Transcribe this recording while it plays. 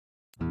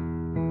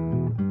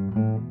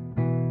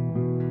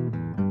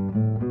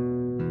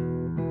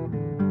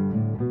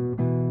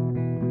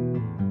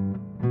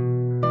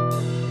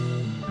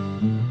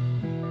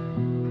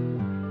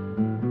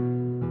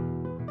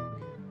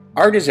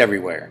Art is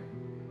everywhere.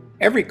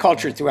 Every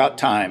culture throughout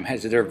time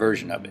has their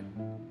version of it.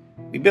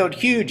 We build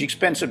huge,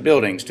 expensive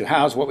buildings to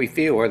house what we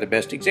feel are the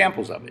best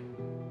examples of it.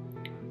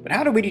 But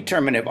how do we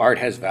determine if art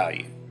has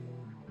value?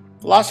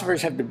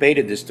 Philosophers have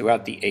debated this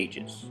throughout the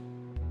ages.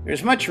 There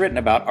is much written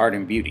about art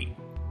and beauty.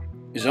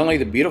 Is only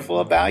the beautiful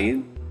of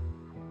value?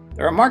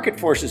 There are market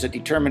forces that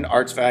determine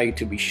art's value,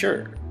 to be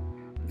sure,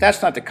 but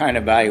that's not the kind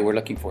of value we're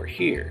looking for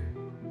here.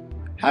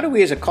 How do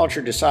we as a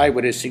culture decide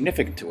what is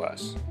significant to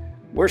us,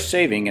 worth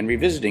saving and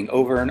revisiting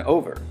over and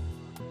over?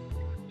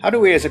 How do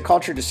we as a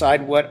culture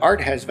decide what art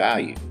has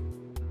value?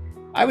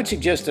 I would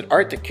suggest that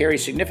art that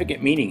carries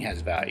significant meaning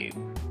has value.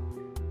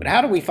 But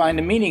how do we find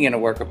the meaning in a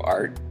work of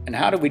art, and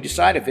how do we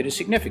decide if it is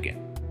significant?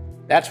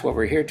 That's what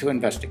we're here to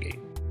investigate.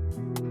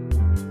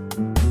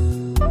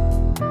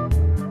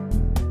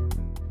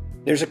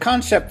 There's a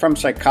concept from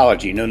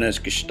psychology known as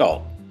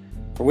Gestalt,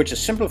 for which a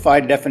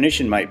simplified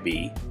definition might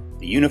be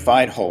the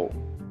unified whole.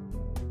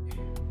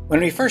 When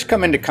we first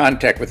come into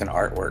contact with an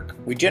artwork,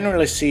 we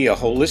generally see a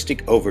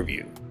holistic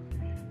overview.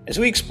 As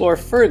we explore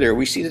further,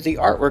 we see that the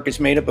artwork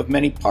is made up of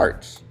many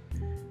parts.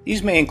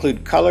 These may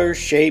include colors,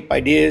 shape,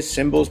 ideas,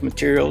 symbols,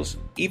 materials,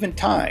 even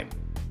time.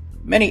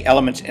 Many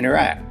elements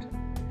interact.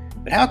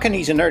 But how can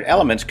these inert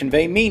elements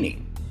convey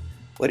meaning?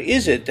 What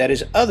is it that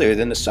is other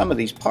than the sum of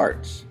these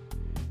parts?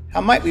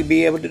 How might we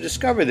be able to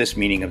discover this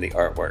meaning of the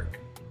artwork?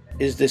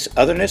 Is this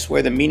otherness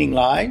where the meaning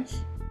lies?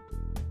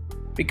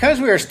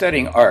 Because we are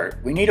studying art,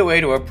 we need a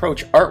way to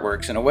approach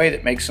artworks in a way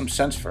that makes some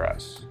sense for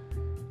us.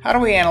 How do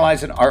we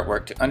analyze an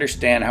artwork to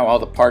understand how all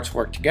the parts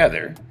work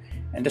together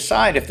and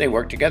decide if they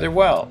work together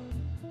well?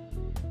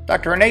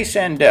 Dr. Renee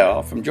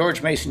Sandell from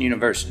George Mason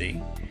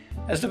University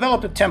has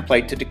developed a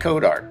template to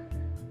decode art,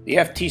 the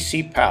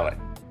FTC palette,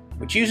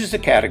 which uses the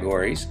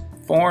categories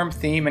form,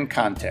 theme, and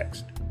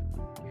context.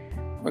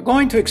 We're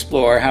going to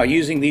explore how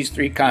using these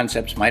three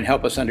concepts might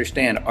help us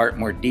understand art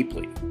more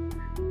deeply.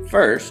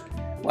 First,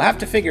 we'll have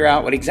to figure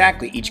out what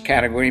exactly each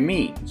category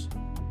means.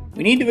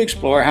 We need to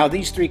explore how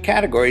these three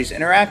categories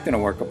interact in a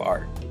work of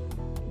art.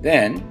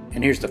 Then,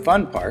 and here's the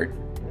fun part,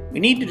 we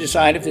need to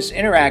decide if this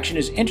interaction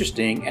is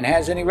interesting and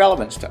has any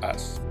relevance to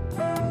us.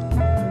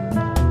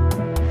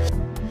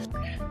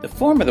 The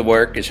form of the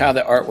work is how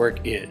the artwork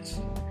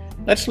is.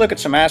 Let's look at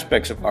some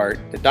aspects of art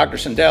that Dr.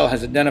 Sandell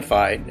has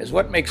identified as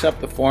what makes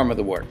up the form of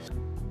the work.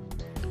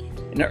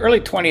 In the early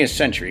 20th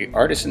century,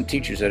 artists and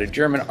teachers at a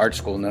German art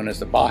school known as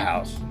the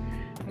Bauhaus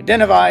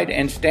identified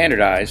and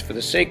standardized, for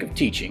the sake of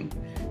teaching,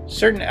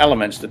 certain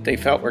elements that they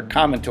felt were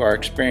common to our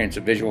experience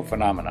of visual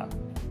phenomena.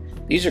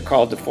 These are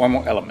called the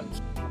formal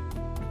elements.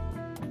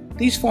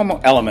 These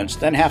formal elements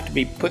then have to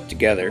be put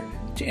together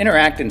to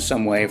interact in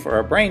some way for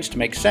our brains to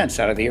make sense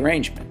out of the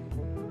arrangement.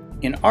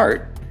 In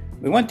art,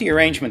 we want the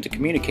arrangement to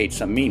communicate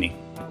some meaning.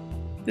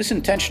 This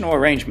intentional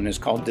arrangement is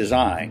called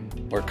design,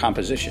 or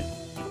composition.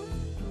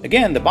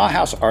 Again, the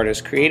Bauhaus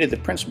artists created the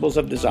principles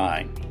of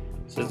design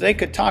so that they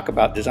could talk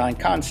about design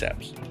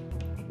concepts.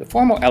 The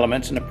formal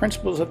elements and the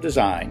principles of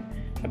design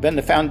have been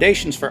the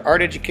foundations for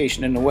art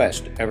education in the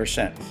West ever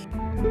since.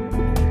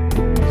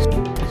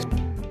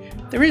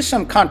 There is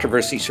some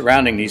controversy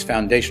surrounding these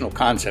foundational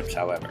concepts,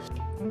 however.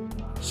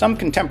 Some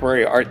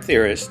contemporary art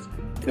theorists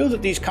feel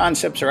that these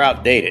concepts are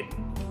outdated,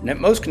 and that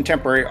most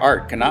contemporary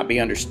art cannot be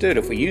understood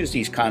if we use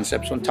these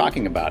concepts when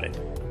talking about it.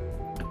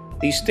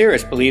 These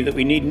theorists believe that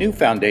we need new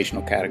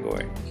foundational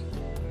categories.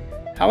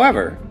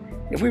 However,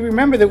 if we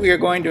remember that we are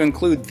going to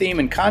include theme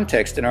and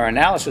context in our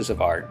analysis of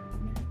art,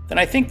 then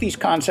I think these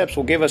concepts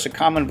will give us a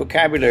common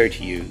vocabulary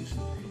to use,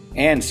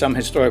 and some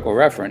historical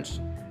reference,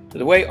 to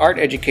the way art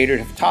educators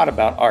have taught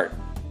about art.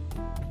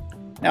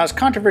 Now, as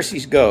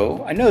controversies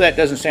go, I know that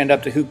doesn't stand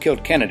up to who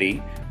killed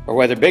Kennedy or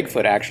whether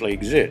Bigfoot actually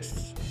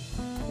exists.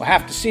 We'll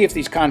have to see if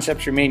these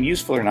concepts remain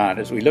useful or not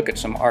as we look at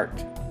some art.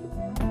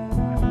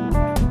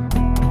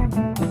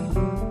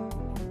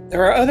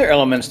 There are other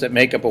elements that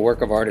make up a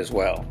work of art as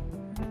well.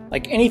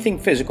 Like anything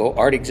physical,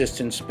 art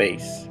exists in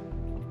space.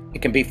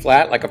 It can be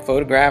flat like a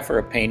photograph or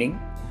a painting,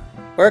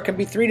 or it can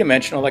be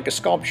three-dimensional like a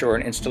sculpture or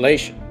an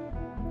installation.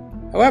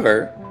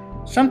 However,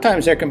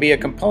 sometimes there can be a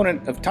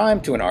component of time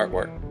to an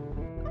artwork.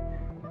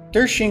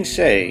 Dershing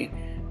Say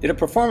did a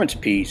performance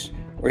piece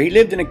where he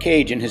lived in a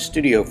cage in his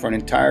studio for an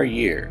entire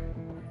year.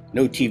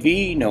 No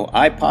TV, no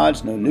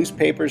iPods, no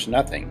newspapers,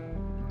 nothing.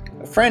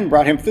 A friend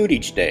brought him food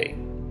each day.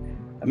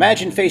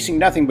 Imagine facing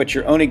nothing but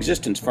your own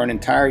existence for an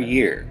entire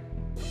year.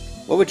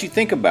 What would you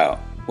think about?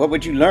 What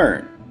would you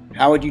learn?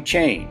 How would you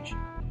change?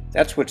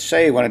 That's what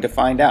Say wanted to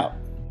find out.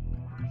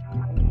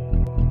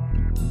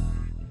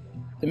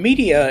 The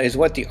media is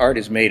what the art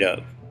is made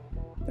of.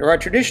 There are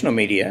traditional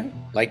media,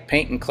 like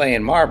paint and clay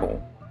and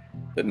marble,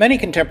 but many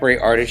contemporary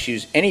artists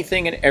use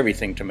anything and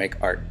everything to make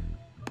art.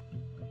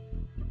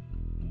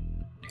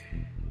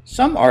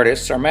 Some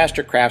artists are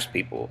master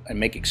craftspeople and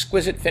make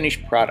exquisite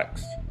finished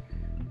products.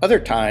 Other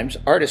times,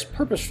 artists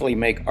purposefully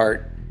make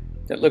art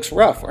that looks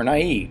rough or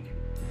naive.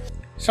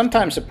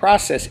 Sometimes the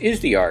process is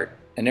the art,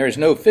 and there is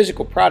no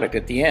physical product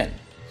at the end.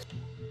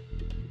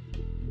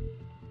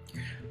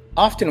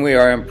 Often we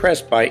are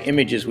impressed by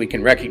images we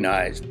can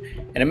recognize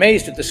and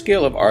amazed at the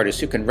skill of artists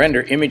who can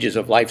render images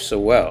of life so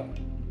well.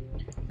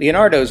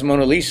 Leonardo's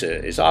Mona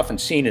Lisa is often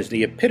seen as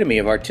the epitome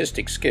of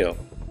artistic skill.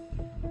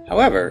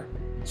 However,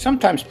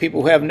 sometimes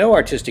people who have no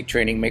artistic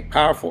training make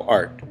powerful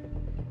art.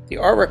 The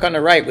artwork on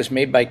the right was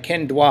made by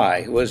Ken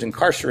Dwyer, who was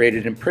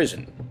incarcerated in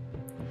prison.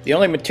 The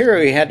only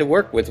material he had to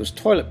work with was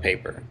toilet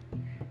paper.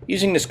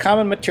 Using this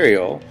common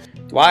material,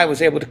 Dwyer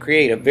was able to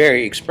create a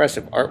very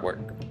expressive artwork.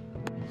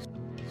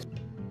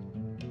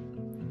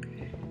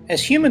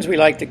 As humans, we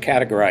like to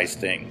categorize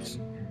things.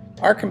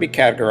 Art can be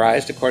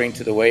categorized according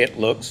to the way it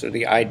looks or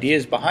the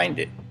ideas behind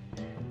it.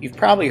 You've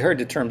probably heard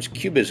the terms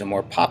cubism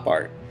or pop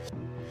art.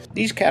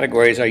 These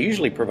categories are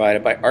usually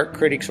provided by art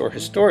critics or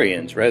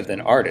historians rather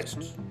than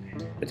artists,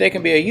 but they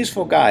can be a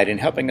useful guide in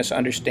helping us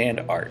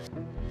understand art.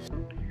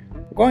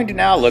 We're going to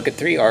now look at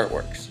three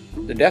artworks: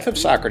 The Death of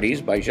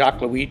Socrates by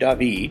Jacques-Louis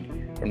David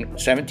from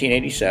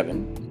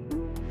 1787,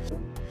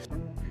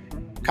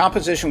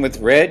 Composition with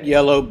Red,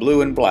 Yellow,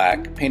 Blue, and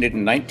Black, painted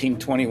in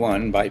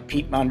 1921 by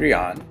Pete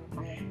Mondrian,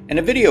 and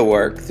a video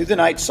work, Through the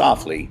Night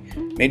Softly,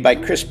 made by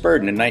Chris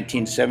Burden in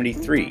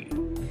 1973.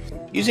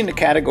 Using the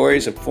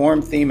categories of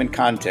form, theme, and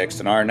context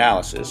in our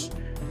analysis,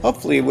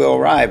 hopefully we'll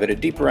arrive at a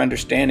deeper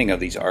understanding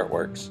of these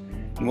artworks,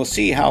 and we'll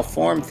see how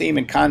form, theme,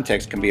 and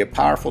context can be a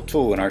powerful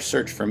tool in our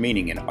search for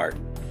meaning in art.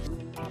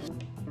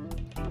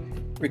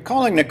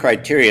 Recalling the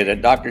criteria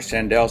that Dr.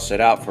 Sandel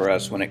set out for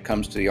us when it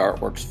comes to the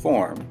artwork's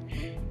form,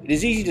 it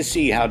is easy to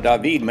see how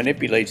David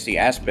manipulates the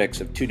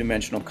aspects of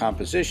two-dimensional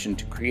composition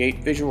to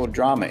create visual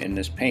drama in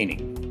this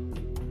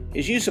painting.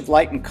 His use of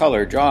light and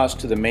color draws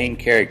to the main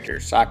character,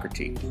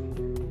 Socrates.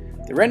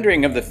 The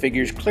rendering of the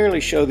figures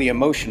clearly show the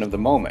emotion of the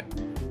moment.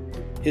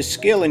 His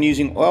skill in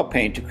using oil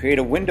paint to create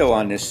a window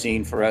on this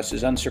scene for us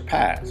is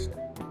unsurpassed.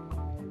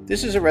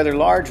 This is a rather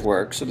large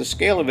work, so the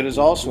scale of it is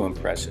also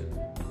impressive.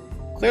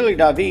 Clearly,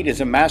 David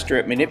is a master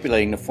at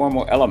manipulating the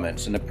formal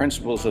elements and the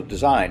principles of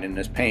design in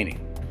this painting.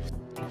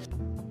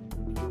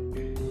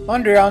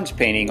 Mondrian's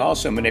painting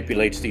also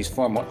manipulates these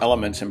formal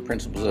elements and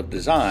principles of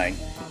design,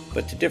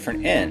 but to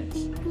different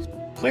ends.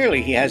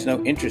 Clearly, he has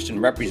no interest in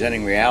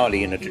representing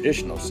reality in a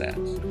traditional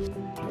sense.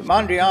 But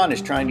Mondrian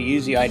is trying to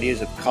use the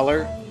ideas of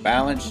color,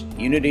 balance,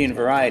 unity, and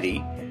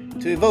variety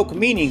to evoke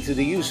meaning through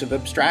the use of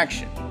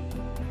abstraction.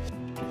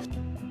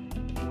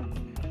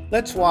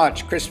 Let's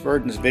watch Chris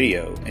Burden's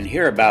video and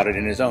hear about it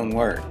in his own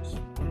words.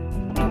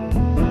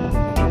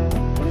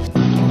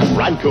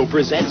 Bronco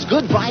presents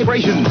Good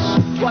Vibrations,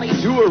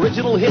 22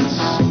 original hits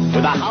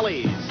with the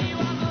Hollies.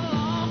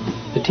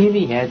 The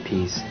TV ad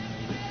piece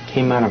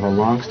came out of a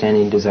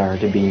long-standing desire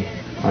to be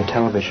on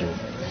television.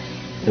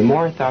 The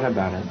more I thought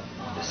about it,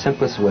 the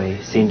simplest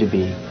way seemed to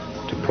be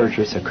to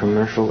purchase a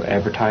commercial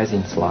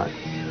advertising slot.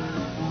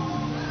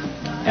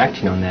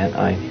 Acting on that,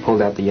 I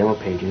pulled out the yellow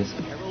pages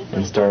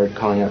and started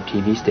calling up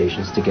TV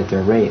stations to get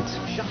their rates.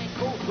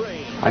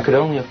 I could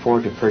only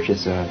afford to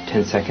purchase a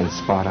 10-second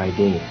spot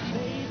ID.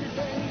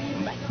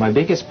 My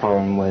biggest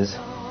problem was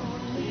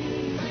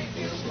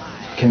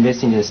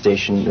convincing the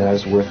station that I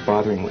was worth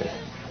bothering with,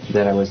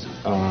 that I was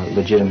a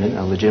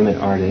legitimate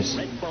artist.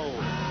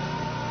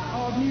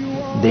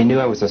 They knew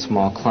I was a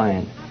small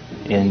client,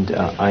 and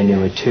I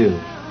knew it too.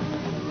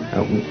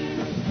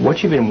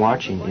 What you've been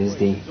watching is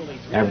the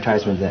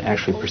advertisement that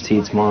actually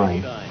precedes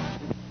mine.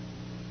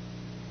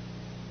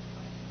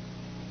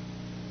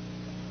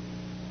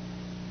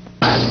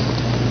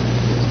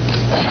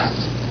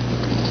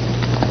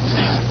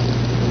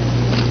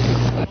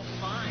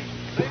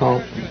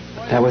 Well,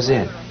 that was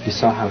it. You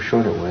saw how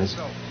short it was.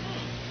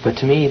 But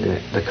to me,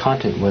 the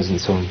content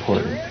wasn't so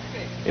important.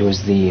 It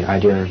was the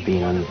idea of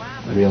being on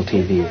real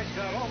TV,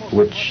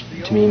 which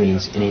to me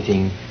means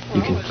anything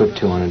you can flip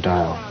to on a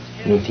dial.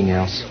 Anything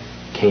else,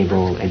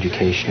 cable,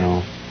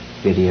 educational,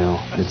 video,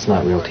 that's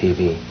not real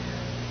TV.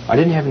 I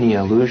didn't have any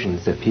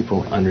illusions that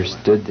people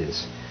understood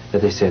this,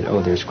 that they said,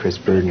 oh, there's Chris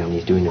Burden and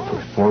he's doing a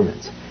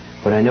performance.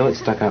 But I know it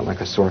stuck out like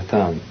a sore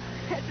thumb,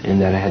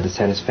 and that I had the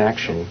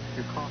satisfaction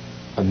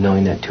of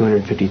knowing that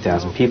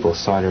 250,000 people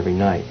saw it every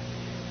night,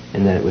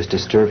 and that it was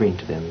disturbing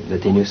to them,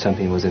 that they knew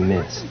something was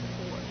amiss.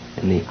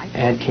 And the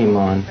ad came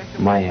on,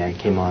 my ad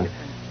came on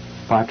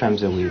 5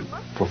 times a week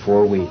for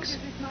 4 weeks,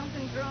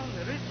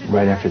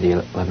 right after the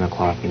 11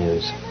 o'clock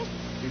news.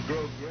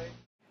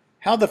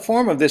 How the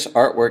form of this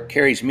artwork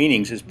carries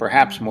meanings is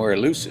perhaps more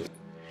elusive.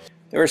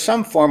 There are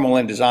some formal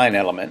and design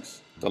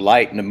elements, the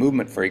light and the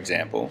movement for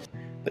example,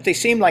 but they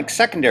seem like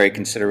secondary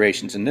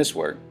considerations in this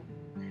work.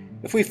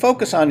 If we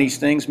focus on these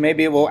things,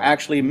 maybe it will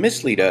actually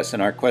mislead us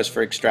in our quest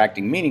for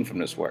extracting meaning from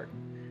this work.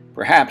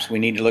 Perhaps we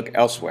need to look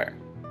elsewhere.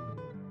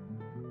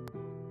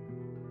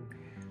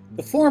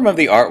 The form of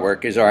the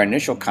artwork is our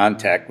initial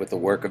contact with the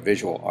work of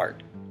visual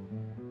art.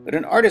 But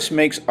an artist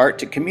makes art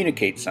to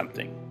communicate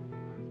something.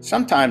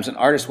 Sometimes an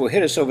artist will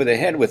hit us over the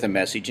head with a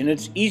message, and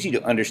it's easy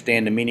to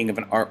understand the meaning of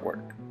an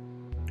artwork.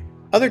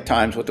 Other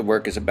times what the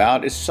work is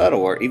about is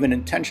subtle or even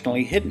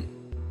intentionally hidden.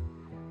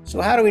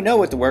 So how do we know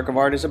what the work of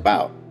art is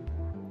about?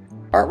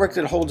 Artwork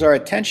that holds our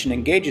attention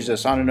engages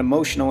us on an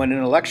emotional and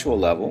intellectual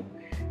level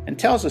and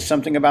tells us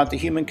something about the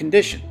human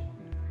condition.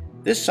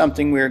 This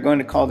something we are going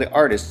to call the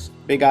artist's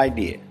big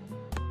idea.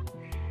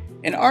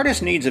 An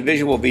artist needs a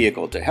visual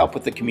vehicle to help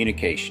with the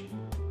communication.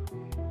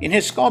 In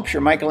his sculpture,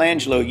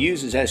 Michelangelo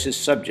uses as his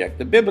subject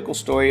the biblical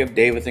story of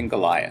David and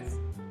Goliath.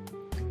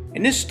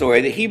 In this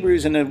story, the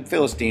Hebrews and the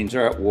Philistines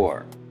are at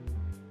war.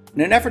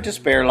 In an effort to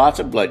spare lots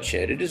of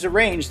bloodshed, it is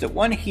arranged that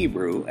one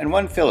Hebrew and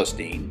one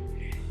Philistine,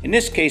 in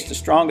this case the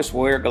strongest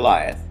warrior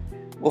Goliath,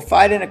 will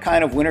fight in a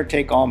kind of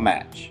winner-take-all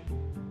match.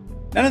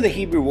 None of the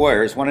Hebrew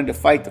warriors wanted to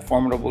fight the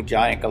formidable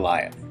giant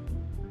Goliath.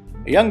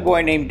 A young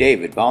boy named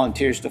David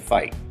volunteers to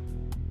fight.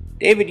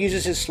 David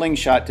uses his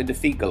slingshot to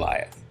defeat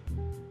Goliath.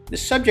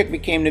 This subject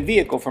became the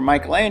vehicle for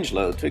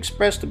Michelangelo to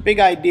express the big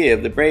idea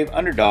of the brave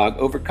underdog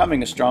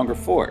overcoming a stronger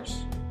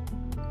force.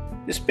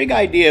 This big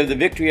idea of the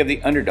victory of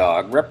the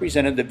underdog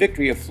represented the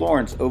victory of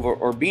Florence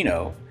over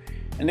Urbino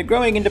and the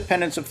growing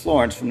independence of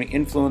Florence from the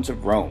influence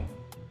of Rome.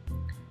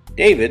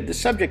 David, the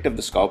subject of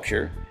the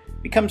sculpture,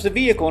 becomes the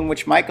vehicle in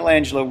which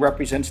Michelangelo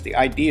represents the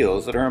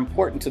ideals that are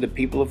important to the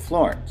people of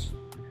Florence,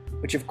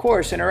 which of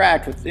course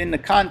interact within the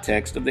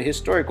context of the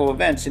historical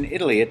events in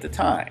Italy at the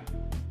time.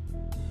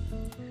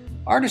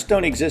 Artists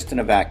don't exist in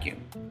a vacuum.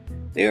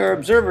 They are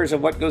observers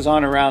of what goes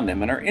on around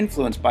them and are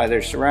influenced by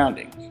their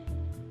surroundings.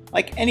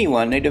 Like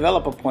anyone, they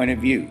develop a point of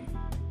view.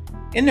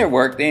 In their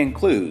work, they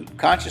include,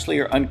 consciously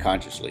or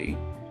unconsciously,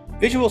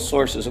 visual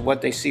sources of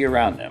what they see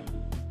around them.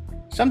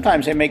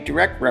 Sometimes they make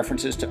direct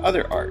references to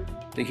other art,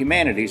 the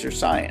humanities or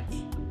science.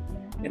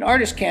 An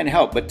artist can't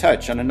help but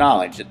touch on the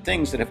knowledge that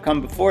things that have come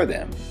before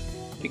them,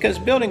 because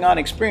building on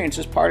experience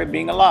is part of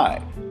being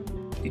alive.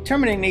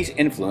 Determining these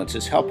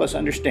influences help us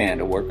understand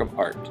a work of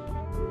art.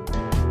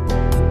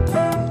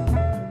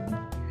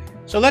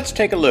 So let's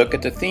take a look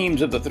at the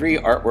themes of the three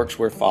artworks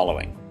we're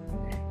following.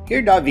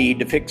 Here David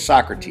depicts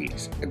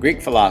Socrates, a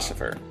Greek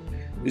philosopher,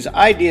 whose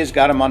ideas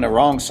got him on the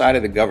wrong side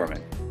of the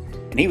government,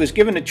 and he was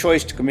given the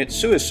choice to commit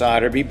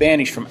suicide or be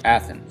banished from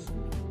Athens.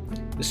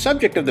 The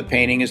subject of the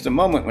painting is the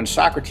moment when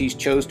Socrates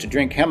chose to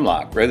drink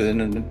hemlock rather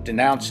than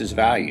denounce his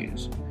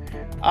values.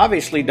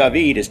 Obviously,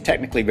 David is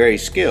technically very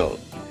skilled,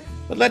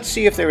 but let's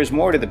see if there is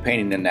more to the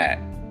painting than that.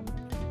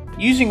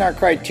 Using our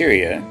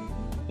criteria,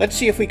 let's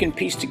see if we can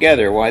piece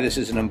together why this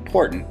is an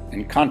important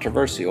and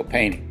controversial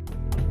painting.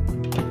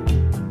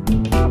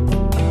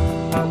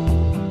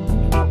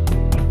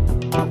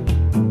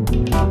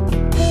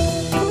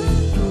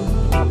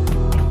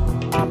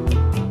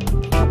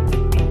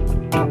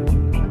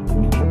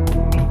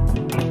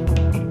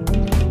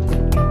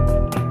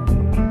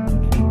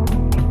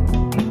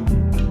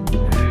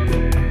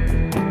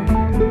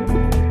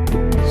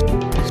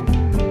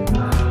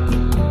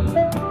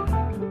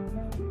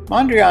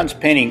 Mondrian's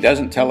painting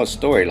doesn't tell a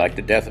story like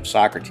the death of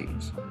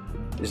Socrates.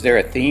 Is there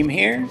a theme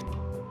here?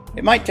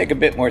 It might take a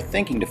bit more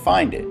thinking to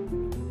find it.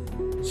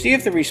 See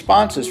if the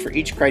responses for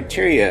each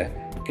criteria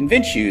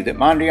convince you that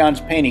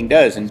Mondrian's painting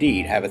does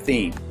indeed have a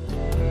theme.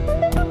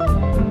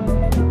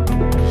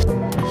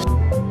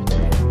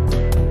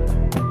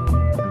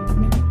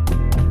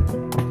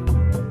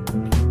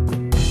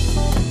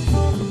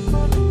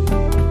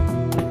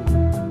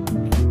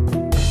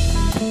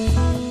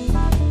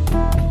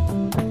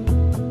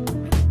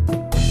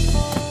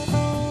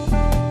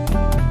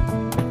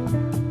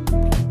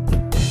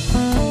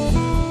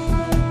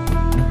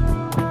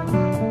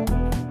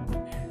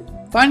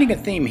 Finding a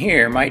theme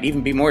here might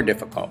even be more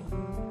difficult.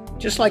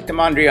 Just like the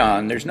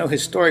Mondrian, there's no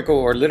historical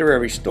or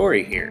literary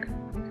story here,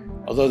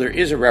 although there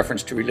is a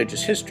reference to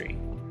religious history.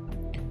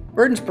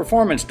 Burton's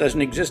performance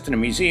doesn't exist in a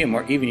museum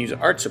or even use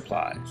art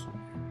supplies.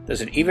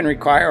 Does it even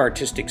require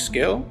artistic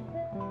skill?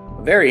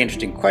 A very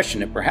interesting question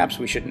that perhaps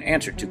we shouldn't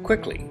answer too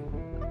quickly.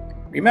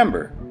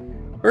 Remember,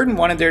 Burton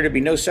wanted there to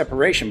be no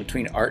separation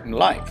between art and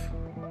life.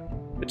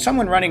 But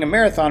someone running a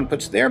marathon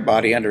puts their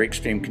body under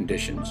extreme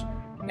conditions,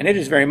 and it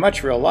is very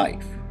much real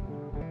life.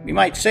 We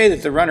might say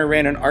that the runner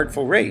ran an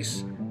artful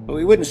race, but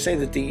we wouldn't say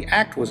that the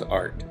act was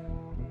art.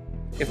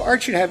 If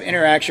art should have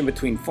interaction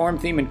between form,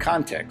 theme, and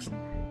context,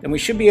 then we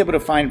should be able to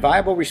find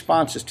viable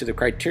responses to the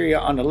criteria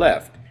on the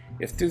left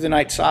if Through the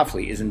Night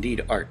Softly is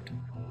indeed art.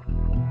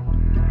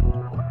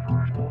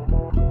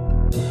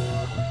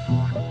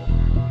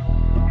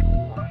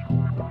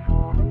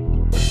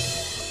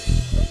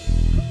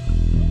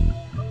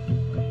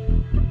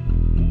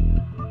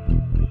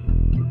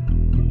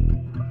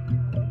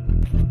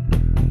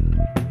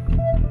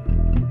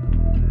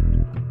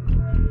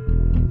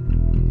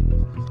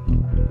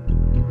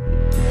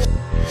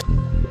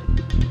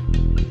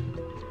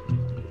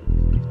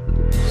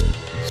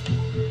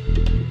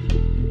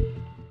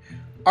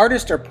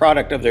 Artists are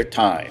product of their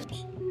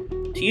times.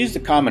 To use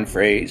the common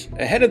phrase,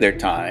 ahead of their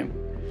time,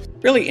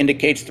 really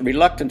indicates the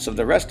reluctance of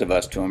the rest of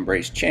us to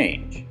embrace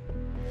change.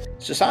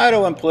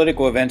 Societal and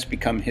political events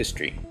become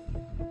history.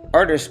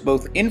 Artists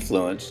both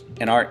influence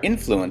and are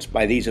influenced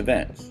by these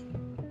events.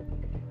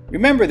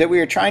 Remember that we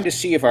are trying to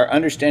see if our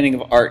understanding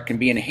of art can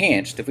be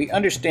enhanced if we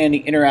understand the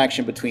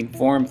interaction between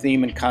form,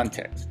 theme, and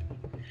context.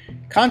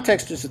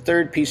 Context is the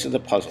third piece of the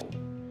puzzle.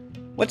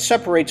 What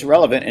separates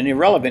relevant and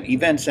irrelevant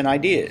events and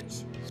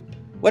ideas?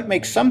 What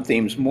makes some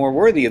themes more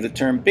worthy of the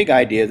term big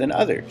idea than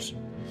others?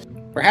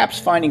 Perhaps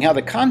finding how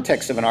the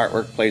context of an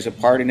artwork plays a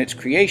part in its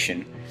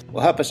creation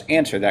will help us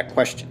answer that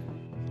question.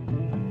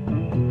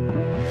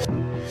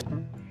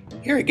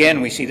 Here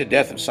again we see the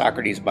death of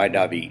Socrates by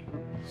David.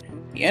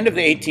 The end of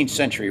the 18th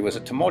century was a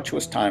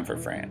tumultuous time for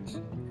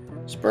France.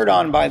 Spurred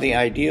on by the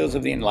ideals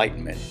of the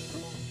Enlightenment,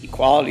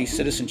 equality,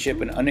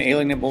 citizenship, and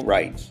unalienable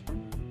rights,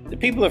 the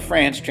people of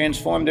France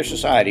transformed their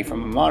society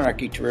from a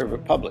monarchy to a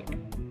republic.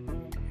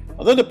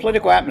 Although the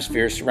political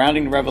atmosphere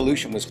surrounding the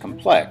revolution was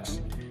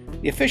complex,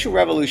 the official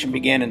revolution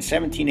began in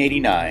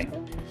 1789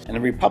 and the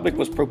republic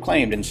was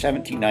proclaimed in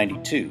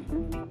 1792.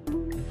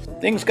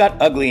 Things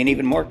got ugly and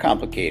even more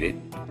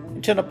complicated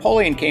until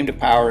Napoleon came to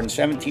power in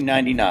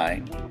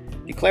 1799,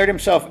 declared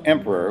himself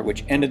emperor,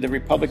 which ended the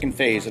republican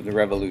phase of the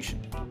revolution.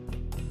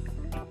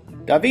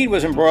 David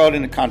was embroiled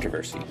in a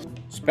controversy,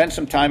 spent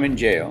some time in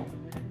jail,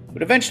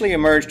 but eventually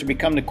emerged to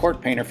become the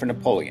court painter for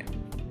Napoleon.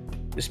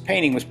 This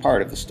painting was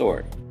part of the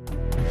story.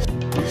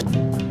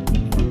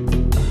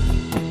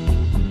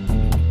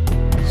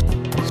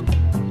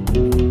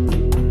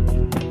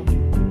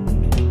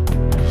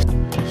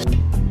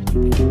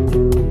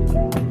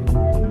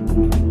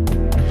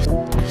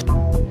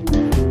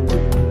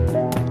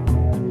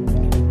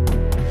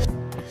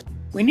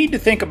 We need to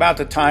think about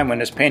the time when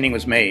this painting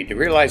was made to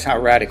realize how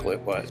radical it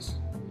was.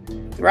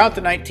 Throughout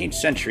the 19th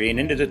century and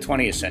into the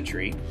 20th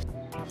century,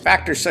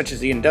 factors such as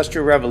the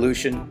Industrial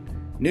Revolution,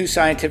 new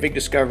scientific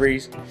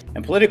discoveries,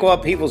 and political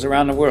upheavals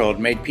around the world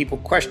made people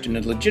question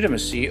the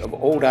legitimacy of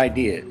old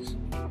ideas.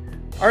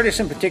 Artists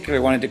in particular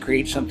wanted to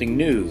create something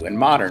new and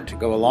modern to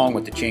go along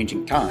with the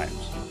changing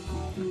times.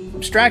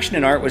 Abstraction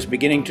in art was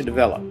beginning to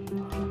develop.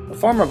 A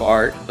form of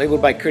art,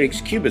 labeled by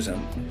critics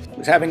Cubism,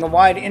 was having a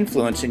wide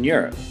influence in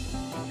Europe.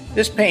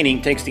 This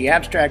painting takes the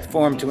abstract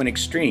form to an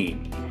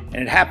extreme,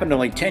 and it happened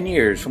only 10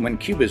 years from when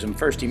Cubism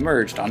first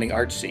emerged on the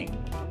art scene.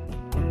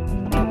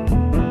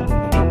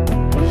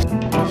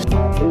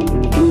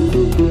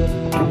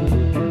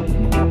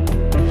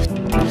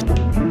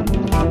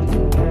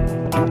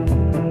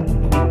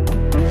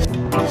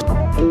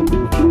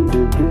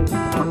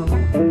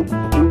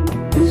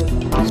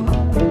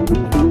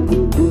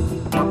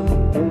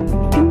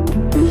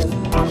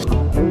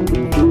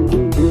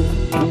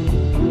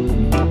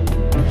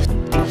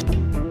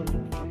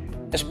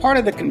 As part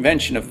of the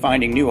convention of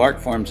finding new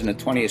art forms in the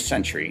 20th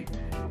century,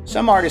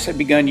 some artists had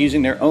begun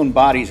using their own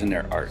bodies in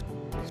their art.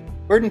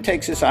 Burton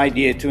takes this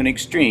idea to an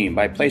extreme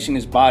by placing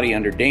his body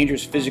under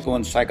dangerous physical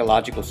and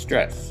psychological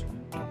stress.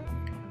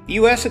 The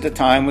US at the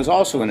time was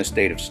also in a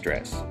state of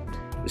stress.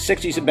 The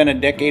 60s had been a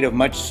decade of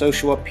much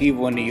social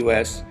upheaval in the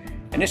US,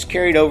 and this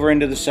carried over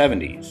into the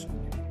 70s.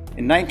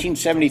 In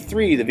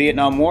 1973, the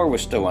Vietnam War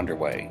was still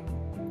underway.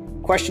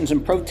 Questions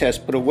and protests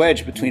put a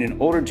wedge between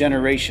an older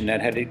generation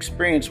that had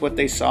experienced what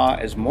they saw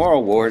as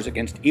moral wars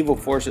against evil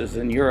forces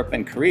in Europe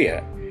and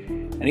Korea,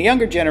 and a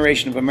younger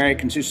generation of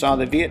Americans who saw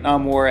the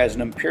Vietnam War as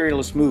an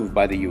imperialist move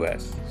by the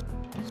U.S.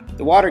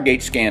 The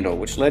Watergate scandal,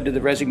 which led to the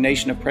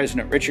resignation of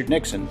President Richard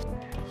Nixon,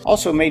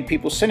 also made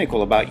people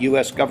cynical about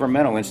U.S.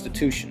 governmental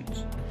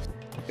institutions.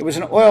 There was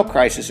an oil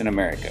crisis in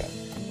America,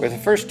 where for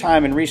the first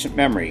time in recent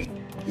memory,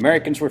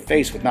 Americans were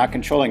faced with not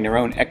controlling their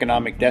own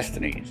economic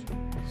destinies.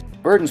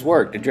 Burton's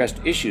work addressed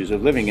issues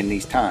of living in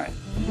these times.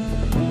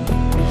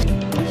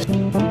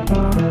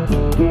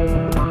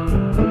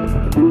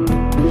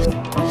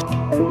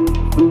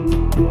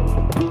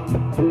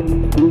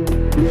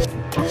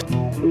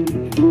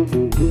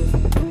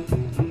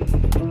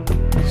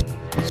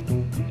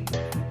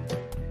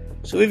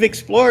 So we've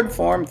explored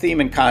form,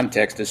 theme, and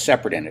context as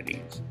separate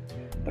entities,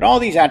 but all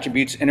these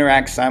attributes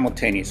interact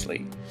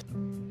simultaneously.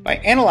 By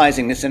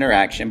analyzing this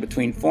interaction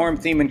between form,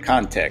 theme, and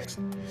context,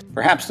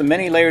 perhaps the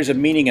many layers of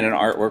meaning in an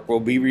artwork will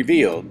be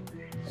revealed,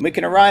 and we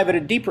can arrive at a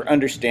deeper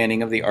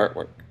understanding of the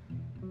artwork.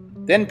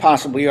 Then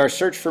possibly our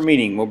search for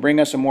meaning will bring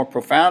us a more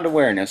profound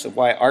awareness of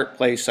why art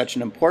plays such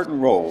an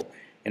important role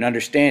in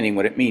understanding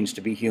what it means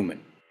to be human.